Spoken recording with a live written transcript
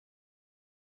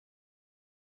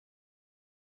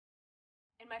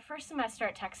my first semester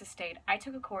at Texas State, I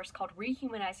took a course called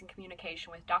Re-Humanizing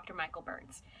Communication with Dr. Michael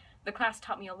Burns. The class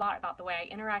taught me a lot about the way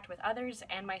I interact with others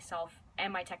and myself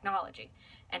and my technology,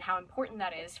 and how important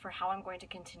that is for how I'm going to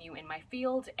continue in my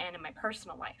field and in my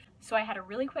personal life. So I had a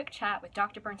really quick chat with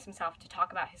Dr. Burns himself to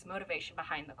talk about his motivation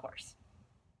behind the course.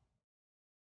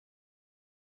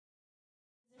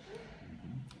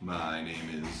 My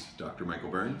name is Dr. Michael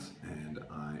Burns, and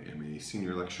I am a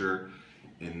senior lecturer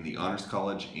in the Honors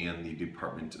College and the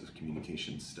Department of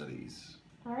Communication Studies.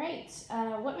 All right.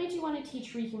 What made you want to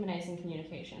teach Re-Humanizing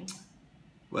Communication?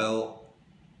 Well,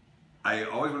 I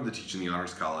always wanted to teach in the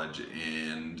Honors College,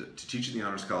 and to teach in the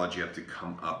Honors College you have to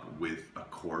come up with a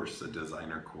course, a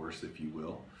designer course if you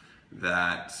will,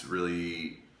 that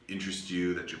really interests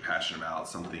you, that you're passionate about,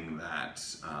 something that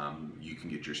you can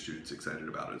get your students excited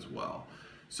about as well.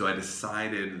 So I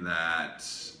decided that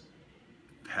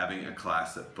having a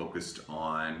class that focused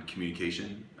on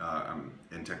communication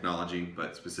and technology,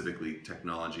 but specifically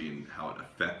technology and how it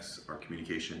affects our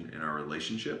communication and our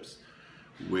relationships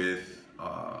with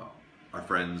our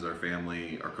friends, our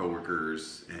family, our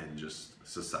coworkers, and just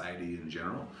society in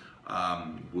general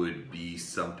would be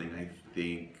something I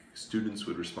think students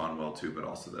would respond well to, but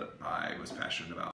also that I was passionate about.